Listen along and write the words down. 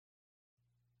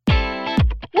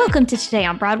Welcome to Today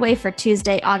on Broadway for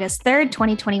Tuesday, August 3rd,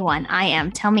 2021. I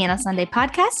am Tell Me on a Sunday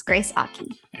podcast, Grace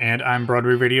Aki. And I'm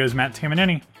Broadway Radio's Matt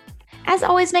Tamanini. As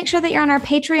always, make sure that you're on our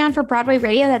Patreon for Broadway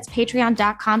Radio. That's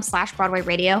patreon.com/Broadway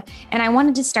Radio. And I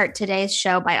wanted to start today's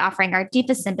show by offering our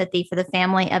deepest sympathy for the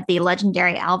family of the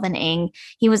legendary Alvin Ing.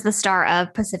 He was the star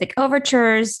of Pacific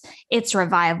Overtures, Its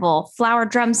Revival, Flower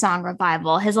Drum Song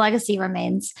Revival. His legacy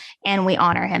remains, and we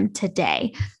honor him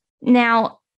today.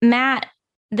 Now, Matt,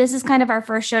 this is kind of our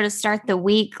first show to start the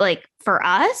week, like for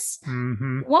us.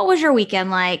 Mm-hmm. What was your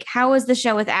weekend like? How was the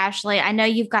show with Ashley? I know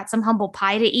you've got some humble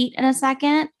pie to eat in a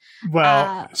second.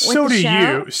 Well, so do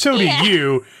you. So do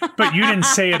you. But you didn't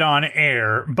say it on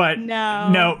air. But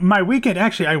no, my weekend,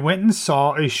 actually, I went and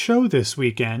saw a show this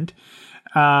weekend.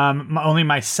 Only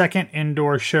my second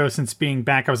indoor show since being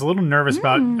back. I was a little nervous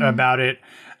about it.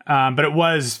 But it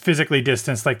was physically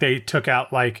distanced. Like they took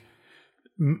out like,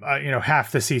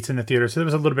 half the seats in the theater. So it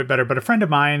was a little bit better. But a friend of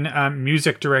mine,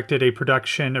 music directed a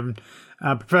production,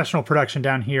 professional production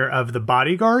down here of The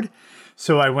Bodyguard.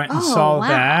 So I went and saw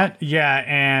that. Yeah.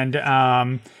 And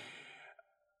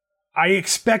I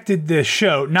expected the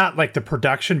show, not like the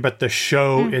production, but the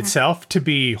show itself to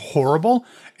be horrible.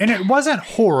 And it wasn't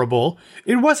horrible.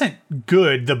 It wasn't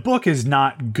good. The book is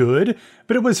not good,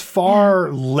 but it was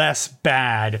far less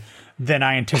bad than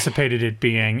I anticipated it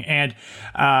being. And,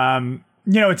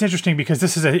 it's interesting because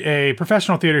this is a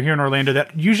professional theater here in Orlando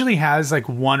that usually has like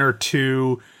one or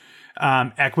two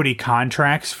equity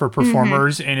contracts for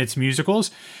performers in its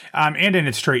musicals and in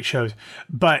its straight shows.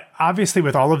 But obviously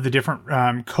with all of the different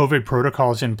COVID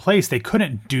protocols in place, they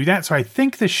couldn't do that. So I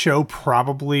think the show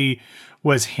probably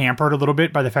was hampered a little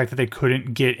bit by the fact that they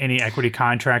couldn't get any equity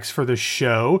contracts for the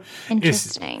show.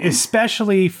 Interesting.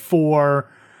 Especially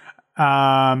for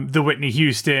the Whitney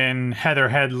Houston, Heather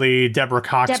Headley, Deborah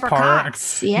Cox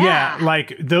part. Yeah,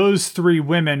 like those three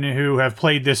women who have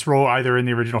played this role either in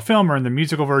the original film or in the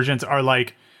musical versions are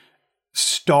like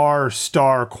star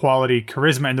quality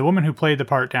charisma. And the woman who played the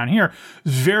part down here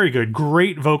was very good,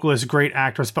 great vocalist, great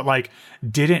actress, but like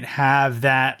didn't have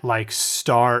that like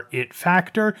star it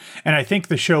factor. And I think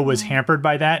the show was hampered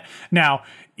by that. Now,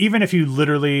 even if you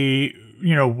literally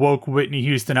woke Whitney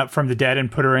Houston up from the dead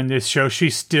and put her in this show,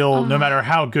 she still, no matter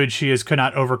how good she is, could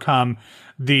not overcome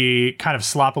the kind of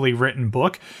sloppily written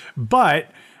book.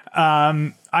 But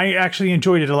I actually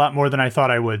enjoyed it a lot more than I thought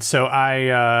I would. So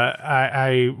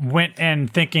I went in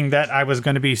thinking that I was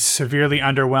going to be severely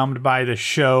underwhelmed by the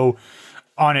show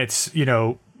on its,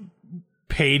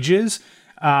 pages.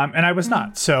 And I was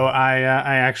not. So I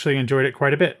actually enjoyed it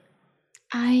quite a bit.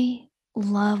 I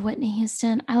love Whitney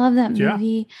Houston. I love that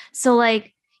movie. Yeah. So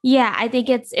I think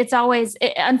it's always,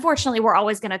 unfortunately, we're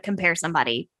always going to compare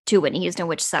somebody to Whitney Houston,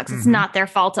 which sucks. It's not their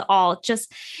fault at all. It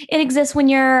exists when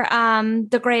you're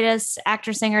the greatest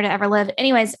actor singer to ever live.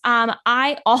 Anyways,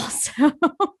 I also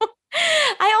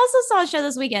saw a show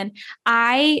this weekend.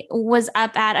 I was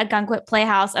up at a Gunkwit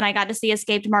Playhouse and I got to see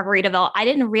Escape to Margaritaville. I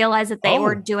didn't realize that they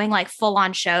were doing like full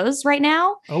on shows right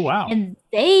now. Oh, wow. And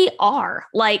they are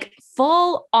like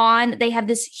full on. They have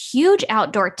this huge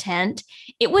outdoor tent.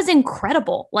 It was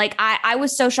incredible. Like I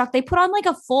was so shocked. They put on like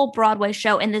a full Broadway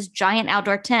show in this giant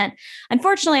outdoor tent.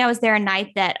 Unfortunately, I was there a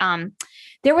night that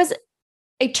there was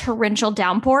a torrential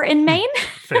downpour in Maine.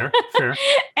 Fair.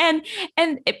 and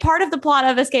part of the plot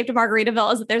of Escape to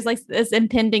Margaritaville is that there's like this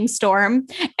impending storm,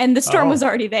 and the storm was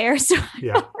already there. So I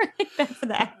felt really bad for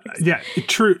the actors. Yeah,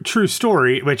 true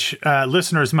story, which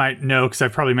listeners might know because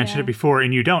I've probably mentioned it before,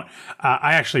 and you don't.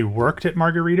 I actually worked at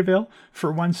Margaritaville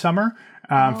for one summer.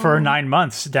 For 9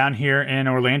 months down here in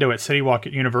Orlando at City Walk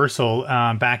at Universal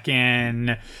back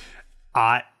in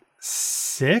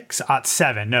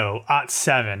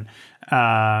 '07.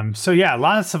 So yeah,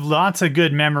 lots of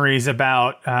good memories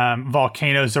about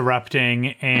volcanoes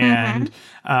erupting and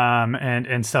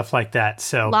stuff like that.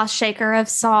 So Lost Shaker of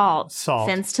Salt,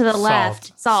 Fence to the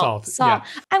Left, Salt. Yeah.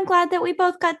 I'm glad that we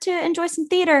both got to enjoy some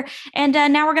theater, and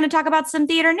now we're going to talk about some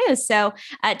theater news. So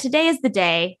today is the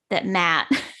day that Matt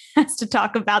has to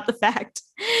talk about the fact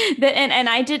that, and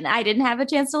I didn't have a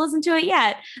chance to listen to it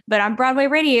yet, but on Broadway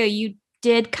Radio, you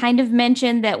did kind of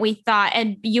mention that we thought,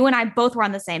 and you and I both were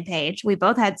on the same page. We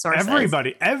both had sources.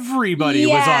 Everybody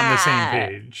was on the same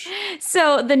page.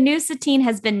 So the new Satine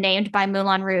has been named by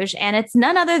Moulin Rouge, and it's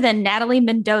none other than Natalie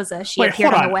Mendoza. She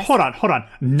appeared on the West. Hold on.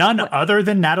 Other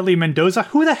than Natalie Mendoza?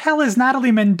 Who the hell is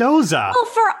Natalie Mendoza? Well,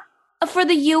 for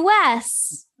the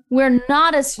U.S., we're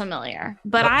not as familiar.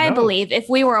 But I believe if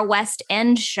we were a West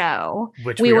End show,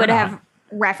 we would have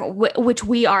which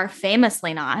we are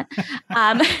famously not.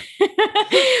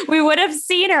 We would have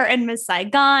seen her in Miss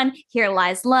Saigon, Here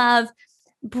Lies Love.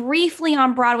 briefly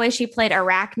on Broadway. She played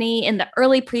Arachne in the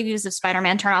early previews of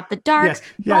Spider-Man Turn Off the Dark,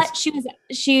 but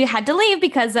she had to leave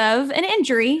because of an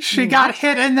injury. She got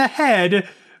hit in the head.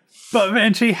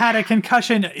 And she had a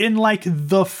concussion in like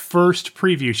the first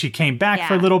preview. She came back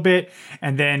for a little bit,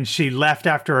 and then she left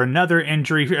after another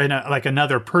injury. Like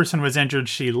another person was injured.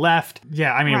 She left.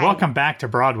 Yeah, I mean, welcome back to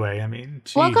Broadway. I mean,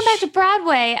 geez. Welcome back to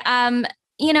Broadway.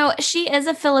 She is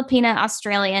a Filipina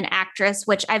Australian actress,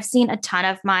 which I've seen a ton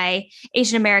of my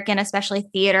Asian American, especially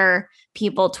theater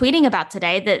people tweeting about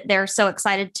today, that they're so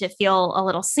excited to feel a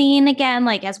little seen again,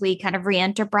 like as we kind of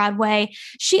re-enter Broadway.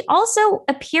 She also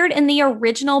appeared in the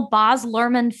original Baz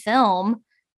Luhrmann film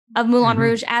of Moulin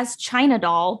Rouge as China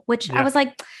Doll, which I was like,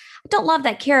 I don't love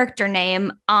that character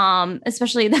name,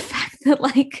 especially the fact that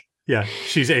like, yeah,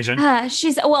 she's Asian.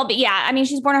 She's born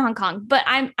in Hong Kong, but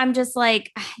I'm just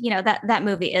like, that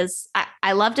movie is,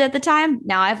 I loved it at the time.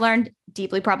 Now I've learned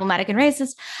deeply problematic and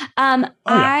racist.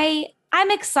 I'm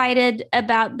excited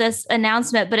about this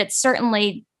announcement, but it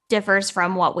certainly differs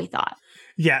from what we thought.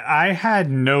 Yeah, I had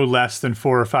no less than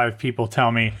 4 or 5 people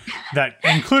tell me that,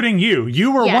 including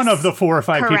you were one of the 4 or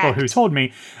 5 people who told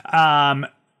me,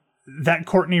 that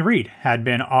Courtney Reed had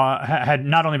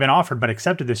not only been offered but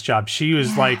accepted this job. She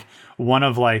was like one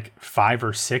of like 5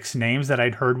 or 6 names that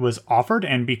I'd heard was offered,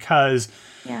 and because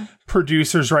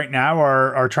producers right now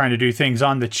are trying to do things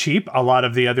on the cheap, a lot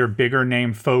of the other bigger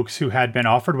name folks who had been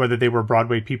offered, whether they were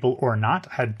Broadway people or not,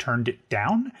 had turned it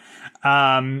down.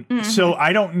 So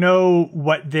I don't know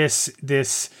what this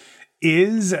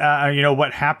is,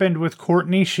 what happened with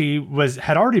Courtney. She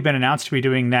had already been announced to be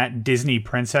doing that Disney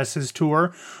Princesses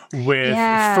tour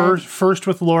with first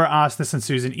with Laura Osnes and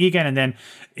Susan Egan, and then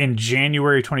in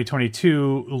January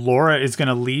 2022, Laura is going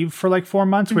to leave for like 4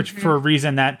 months, which for a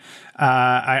reason that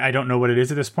I don't know what it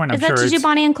is at this point. I'm sure it's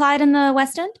Bonnie and Clyde in the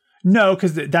West End? No,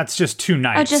 because that's just 2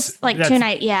 nights. Oh, just like 2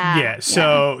 nights, Yeah,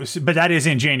 so, but that is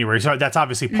in January, so that's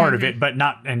obviously part of it, but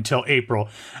not until April.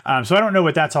 So I don't know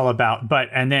what that's all about.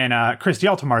 And then Christy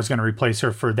Altomar is going to replace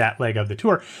her for that leg of the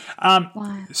tour.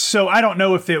 So I don't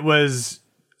know if it was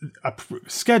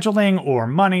scheduling or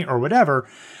money or whatever,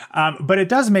 but it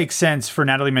does make sense for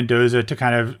Natalie Mendoza to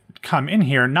kind of come in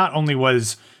here. Not only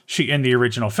was she in the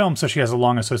original film, so she has a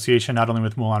long association not only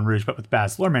with Moulin Rouge but with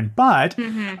Baz Luhrmann. But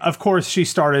of course, she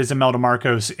starred as Imelda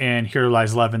Marcos in Here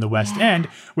Lies Love in the West End,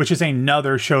 which is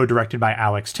another show directed by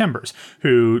Alex Timbers,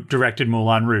 who directed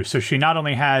Moulin Rouge. So she not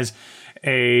only has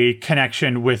a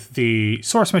connection with the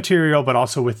source material, but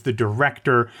also with the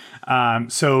director.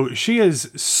 So she is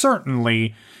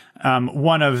certainly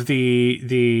one of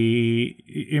the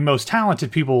most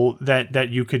talented people that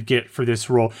you could get for this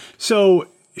role. So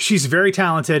she's very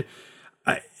talented.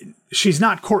 She's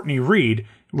not Courtney Reed,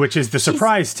 which is the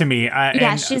surprise to me.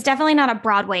 She's definitely not a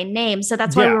Broadway name. So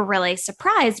that's why we were really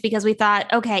surprised, because we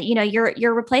thought, okay,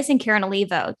 you're replacing Karen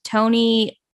Olivo,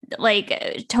 Tony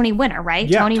winner, right?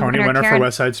 Yeah, Tony winner for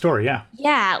West Side Story, yeah.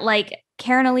 Yeah, like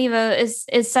Karen Olivo is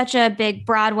such a big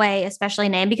Broadway, especially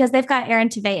name, because they've got Aaron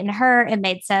Tveit and her. It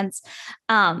made sense.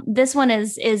 This one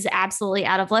is absolutely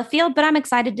out of left field, but I'm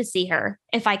excited to see her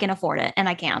if I can afford it, and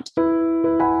I can't.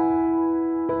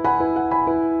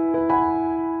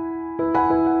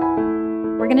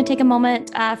 We're going to take a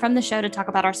moment from the show to talk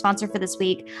about our sponsor for this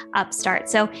week, Upstart.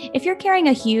 So if you're carrying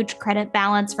a huge credit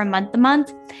balance from month to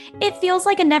month, it feels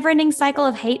like a never-ending cycle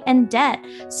of hate and debt.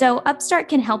 So Upstart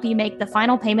can help you make the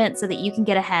final payment so that you can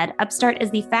get ahead. Upstart is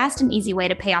the fast and easy way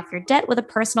to pay off your debt with a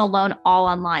personal loan all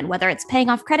online. Whether it's paying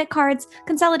off credit cards,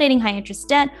 consolidating high-interest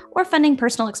debt, or funding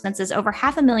personal expenses, over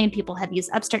 500,000 people have used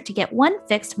Upstart to get one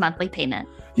fixed monthly payment.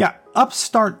 Yeah,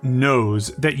 Upstart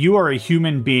knows that you are a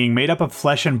human being made up of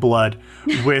flesh and blood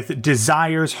with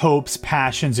desires, hopes,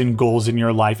 passions, and goals in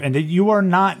your life, and that you are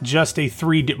not just a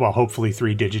hopefully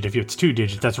 3-digit. If it's 2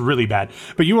 digits, that's really bad.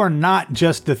 But you are not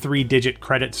just the 3-digit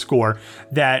credit score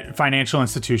that financial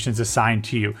institutions assign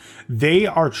to you. They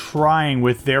are trying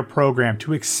with their program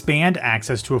to expand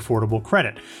access to affordable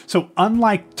credit. So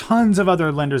unlike tons of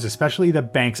other lenders, especially the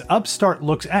banks, Upstart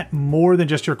looks at more than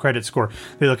just your credit score.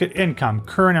 They look at income,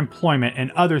 current employment,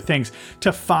 and other things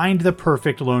to find the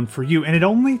perfect loan for you. And it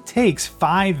only takes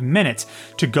 5 minutes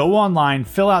to go online,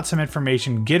 fill out some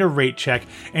information, get a rate check,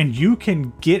 and you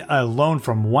can get a loan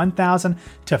from $1,000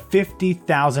 to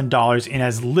 $50,000 in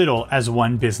as little as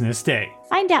 1 business day.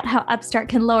 Find out how Upstart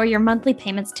can lower your monthly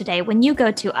payments today when you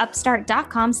go to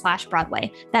upstart.com/Broadway.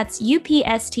 That's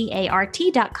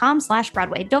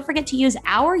UPSTART.com/Broadway. Don't forget to use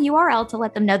our URL to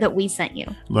let them know that we sent you.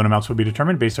 Loan amounts will be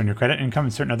determined based on your credit, income,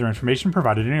 and certain other information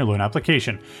provided in your loan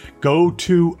application. Go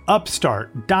to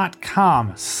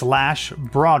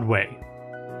upstart.com/Broadway.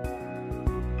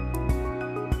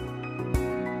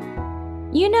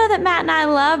 You know that Matt and I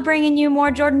love bringing you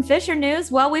more Jordan Fisher news.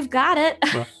 Well, we've got it.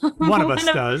 Well, one of us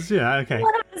does. Yeah. Okay.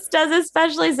 One of us does,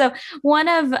 especially. So, one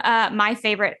of my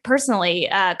favorite, personally,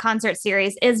 concert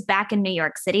series is back in New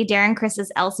York City. Darren Criss's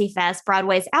Elsie Fest,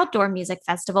 Broadway's outdoor music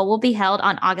festival, will be held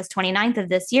on August 29th of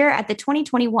this year at the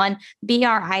 2021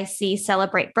 BRIC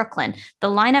Celebrate Brooklyn. The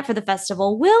lineup for the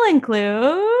festival will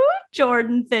include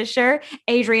Jordan Fisher,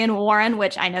 Adrienne Warren,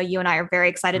 which I know you and I are very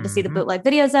excited to see the bootleg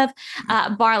videos of,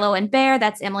 Barlow and Bear,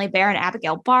 that's Emily Bear and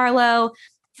Abigail Barlow.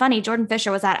 Funny, Jordan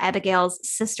Fisher was at Abigail's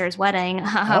sister's wedding.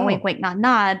 Wink, wink, nod,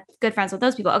 nod. Good friends with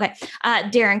those people. Okay.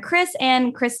 Darren Criss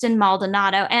and Kristen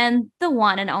Maldonado and the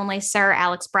one and only Sir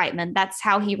Alex Brightman. That's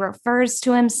how he refers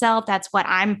to himself. That's what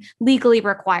I'm legally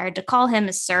required to call him,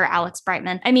 is Sir Alex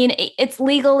Brightman. I mean, it's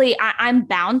legally, I'm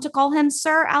bound to call him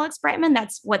Sir Alex Brightman.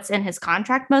 That's what's in his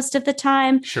contract most of the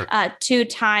time. Sure.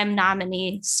 Two-time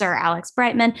nominee Sir Alex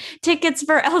Brightman. Tickets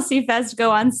for Elsie Fest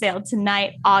go on sale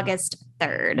tonight, August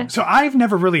 3rd. So I've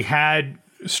never really had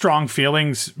strong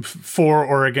feelings for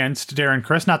or against Darren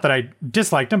Criss. Not that I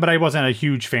disliked him, but I wasn't a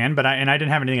huge fan. But I didn't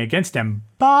have anything against him.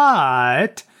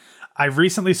 But I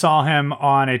recently saw him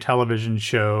on a television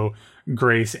show,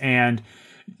 Grace, and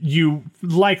you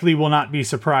likely will not be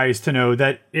surprised to know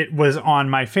that it was on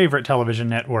my favorite television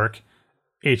network,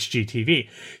 HGTV.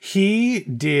 He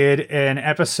did an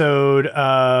episode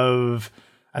of,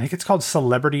 I think it's called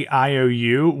Celebrity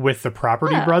IOU with the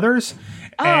Property Brothers.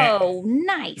 Oh,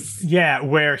 nice. Yeah,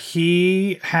 where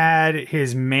he had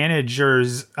his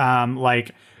manager's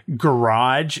like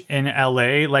garage in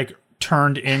LA like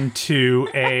turned into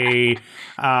a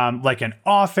like an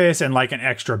office and like an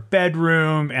extra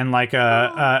bedroom and like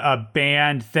a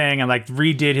band thing, and like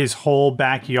redid his whole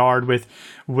backyard with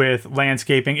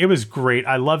landscaping. It was great.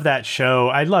 I love that show.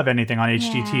 I love anything on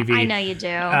HGTV. I know you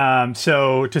do.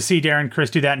 So to see Darren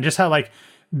Criss do that, and just how like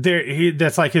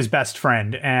that's like his best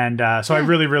friend, and so I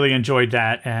really enjoyed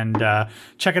that. And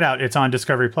check it out. It's on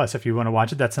Discovery Plus if you want to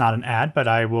watch it. That's not an ad, but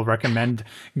I will recommend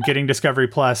getting Discovery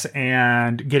Plus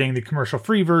and getting the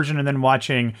commercial-free version, and then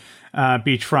watching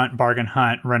Beachfront Bargain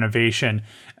Hunt Renovation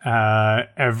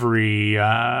every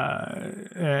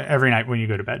night when you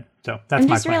go to bed. So that's my plan.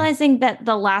 I'm just realizing that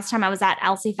the last time I was at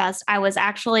Elsie Fest, I was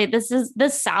actually,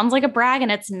 this sounds like a brag,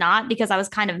 and it's not, because I was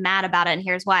kind of mad about it. And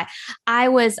here's why.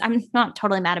 I'm not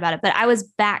totally mad about it, but I was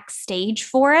backstage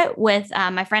for it with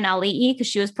my friend Ali, because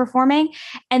she was performing.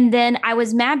 And then I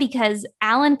was mad because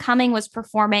Alan Cumming was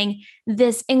performing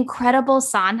this incredible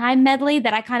Sondheim medley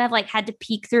that I kind of like had to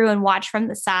peek through and watch from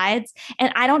the sides.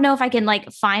 And I don't know if I can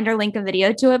like find or link a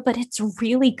video to it, but it's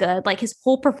really good. Like his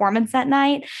whole performance that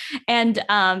night. And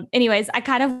anyways, I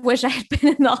kind of wish I had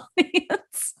been in the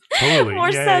audience. Totally. More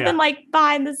than like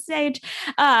behind the stage.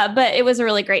 But it was a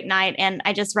really great night. And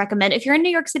I just recommend, if you're in New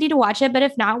York City, to watch it. But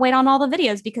if not, wait on all the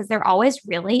videos, because they're always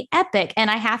really epic.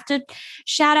 And I have to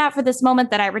shout out for this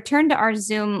moment that I returned to our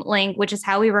Zoom link, which is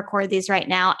how we record these right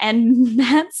now. And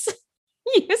Matt's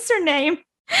username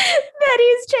that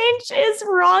he's changed is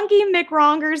Rongy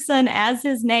McRongerson as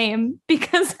his name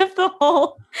because of the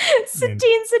whole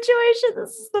Satine situation.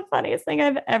 This is the funniest thing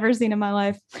I've ever seen in my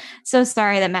life. So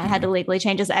sorry that Matt had to legally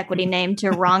change his equity name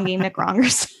to Rongy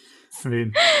McRongerson. I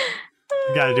mean,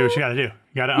 you got to do what you got to do.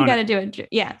 You got to do it.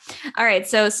 Yeah. All right.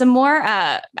 So some more,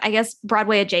 I guess,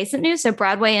 Broadway adjacent news. So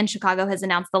Broadway in Chicago has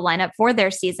announced the lineup for their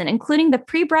season, including the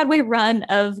pre-Broadway run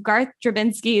of Garth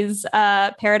Drabinsky's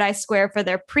Paradise Square for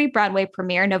their pre-Broadway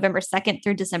premiere, November 2nd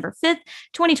through December 5th,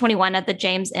 2021 at the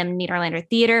James M. Niederlander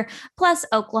Theater, plus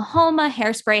Oklahoma,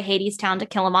 Hairspray, Hadestown, To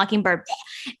Kill a Mockingbird,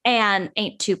 and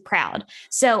Ain't Too Proud.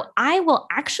 So I will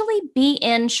actually be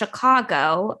in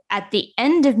Chicago at the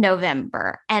end of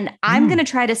November, and I'm going to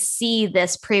try to see this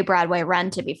pre-Broadway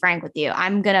run, to be frank with you.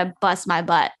 I'm going to bust my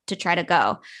butt to try to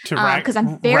go. Because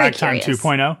I'm very Ragtime curious.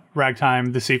 2.0?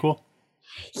 Ragtime, the sequel?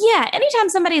 Yeah. Anytime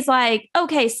somebody's like,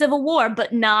 okay, Civil War,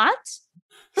 but not.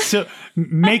 So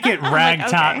make it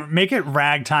ragtime, like, okay. Make it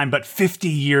ragtime, but 50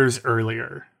 years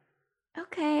earlier.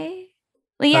 Okay.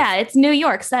 Well, yeah, it's New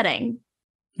York setting.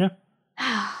 Yeah.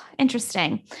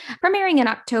 Interesting. Premiering in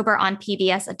October on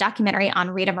PBS, a documentary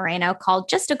on Rita Moreno called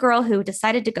Just a Girl Who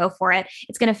Decided to Go For It.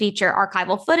 It's going to feature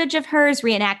archival footage of hers,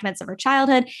 reenactments of her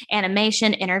childhood,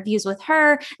 animation, interviews with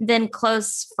her, then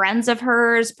close friends of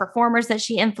hers, performers that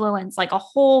she influenced, like a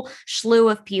whole slew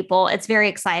of people. It's very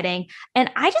exciting. And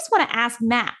I just want to ask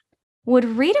Matt, would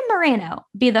Rita Moreno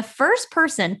be the first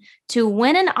person to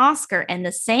win an Oscar in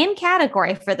the same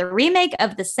category for the remake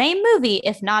of the same movie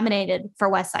if nominated for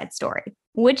West Side Story?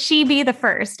 Would she be the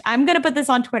first? I'm going to put this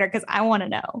on Twitter because I want to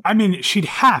know. I mean, she'd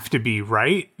have to be,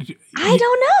 right? I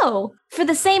don't know. For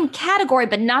the same category,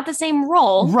 but not the same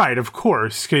role. Right, of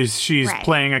course, because she's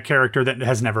playing a character that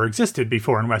has never existed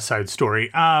before in West Side Story.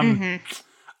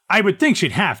 I would think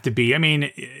she'd have to be. I mean,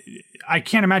 I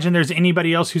can't imagine there's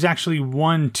anybody else who's actually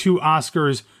won 2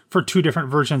 Oscars for 2 different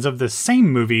versions of the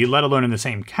same movie, let alone in the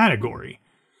same category.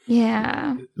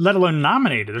 Yeah. Let alone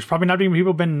nominated. There's probably not even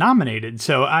people been nominated.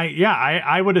 So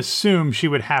I would assume she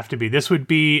would have to be. This would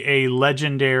be a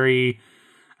legendary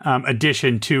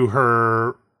addition to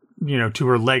her, to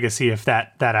her legacy if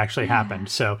that actually happened.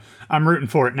 So I'm rooting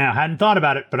for it now. Hadn't thought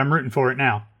about it, but I'm rooting for it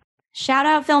now. Shout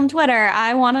out Film Twitter.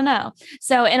 I want to know.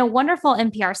 So in a wonderful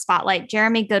NPR spotlight,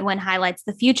 Jeremy Goodwin highlights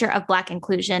the future of Black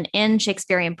inclusion in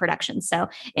Shakespearean productions. So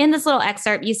in this little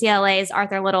excerpt, UCLA's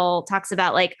Arthur Little talks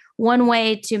about one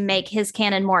way to make his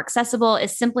canon more accessible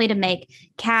is simply to make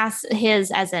his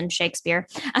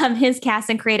cast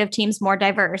and creative teams more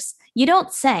diverse. You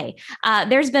don't say.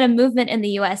 There's been a movement in the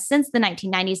U.S. since the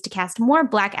 1990s to cast more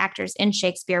Black actors in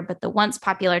Shakespeare, but the once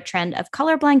popular trend of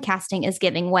colorblind casting is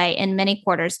giving way in many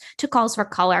quarters to calls for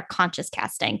color-conscious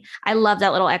casting. I love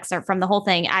that little excerpt from the whole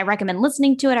thing. I recommend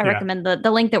listening to it. I recommend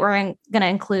the link that we're going to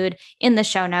include in the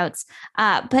show notes.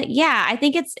 But yeah, I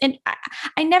think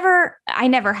I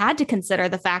never had to consider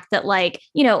the fact that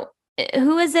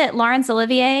who is it? Laurence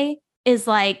Olivier is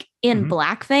in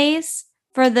blackface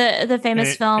for the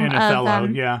famous film in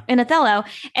Othello, in Othello.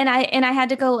 And I had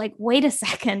to go wait a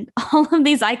second. All of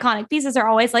these iconic pieces are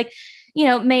always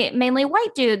mainly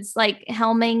white dudes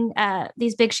helming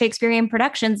these big Shakespearean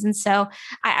productions. And so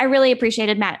I really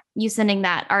appreciated, Matt, you sending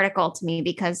that article to me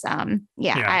because, I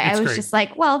was great. Just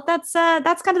well, that's kind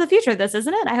of the future of this,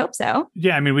 isn't it? I hope so.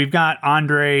 Yeah. I mean, we've got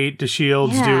Andre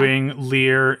DeShields doing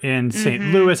Lear in St.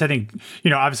 Louis. I think,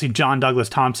 obviously John Douglas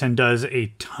Thompson does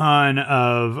a ton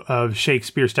of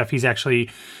Shakespeare stuff. He's actually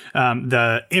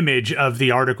the image of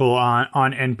the article on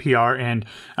NPR.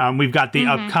 And we've got the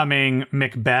upcoming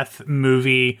Macbeth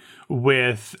movie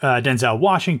with Denzel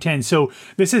Washington. So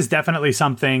this is definitely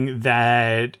something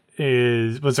that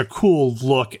was a cool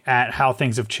look at how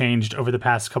things have changed over the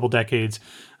past couple decades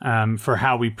for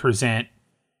how we present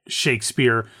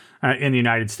Shakespeare in the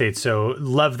United States. So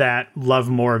love that. Love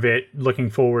more of it.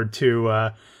 Looking forward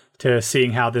to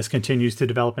seeing how this continues to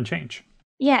develop and change.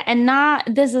 Yeah. And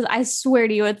I swear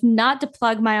to you, it's not to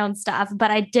plug my own stuff,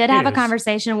 but I did have a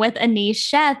conversation with Anish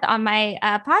Sheth on my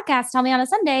podcast, Tell Me on a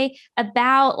Sunday,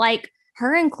 about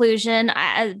her inclusion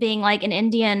as being an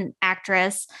Indian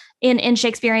actress in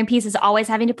Shakespearean pieces, always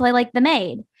having to play the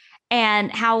maid.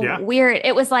 And how weird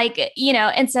it was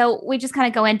and so we just kind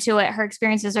of go into it. Her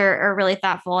experiences are really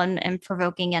thoughtful and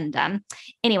provoking. And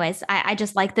anyways, I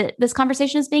just like that this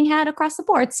conversation is being had across the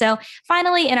board. So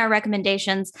finally, in our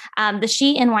recommendations, the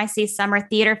She NYC Summer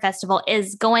Theater Festival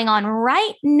is going on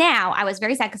right now. I was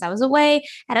very sad because I was away,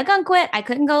 had a gun quit. I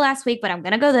couldn't go last week, but I'm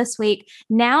going to go this week,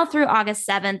 now through August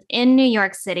 7th in New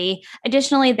York City.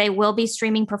 Additionally, they will be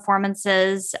streaming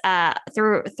performances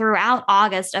throughout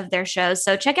August of their shows.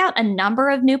 So check out a number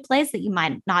of new plays that you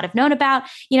might not have known about.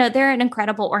 They're an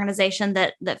incredible organization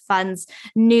that funds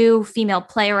new female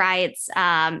playwrights,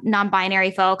 non-binary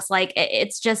folks.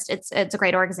 It's a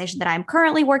great organization that I'm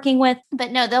currently working with.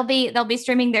 But no, they'll be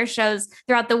streaming their shows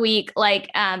throughout the week.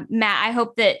 Matt, I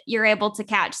hope that you're able to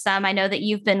catch some. I know that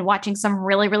you've been watching some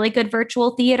really, really good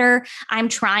virtual theater. I'm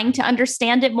trying to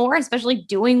understand it more, especially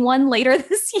doing one later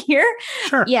this year.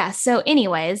 Sure. Yeah. So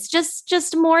anyways,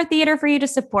 just more theater for you to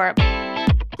support.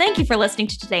 Thank you for listening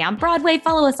to Today on Broadway.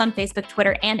 Follow us on Facebook,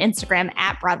 Twitter, and Instagram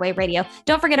at Broadway Radio.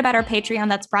 Don't forget about our Patreon.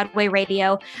 That's Broadway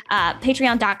Radio,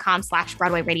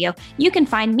 patreon.com/Broadway Radio. You can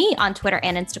find me on Twitter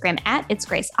and Instagram at It's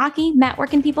Grace Aki. Matt, where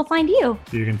can people find you?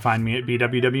 You can find me at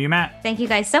BWW Matt. Thank you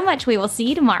guys so much. We will see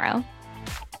you tomorrow.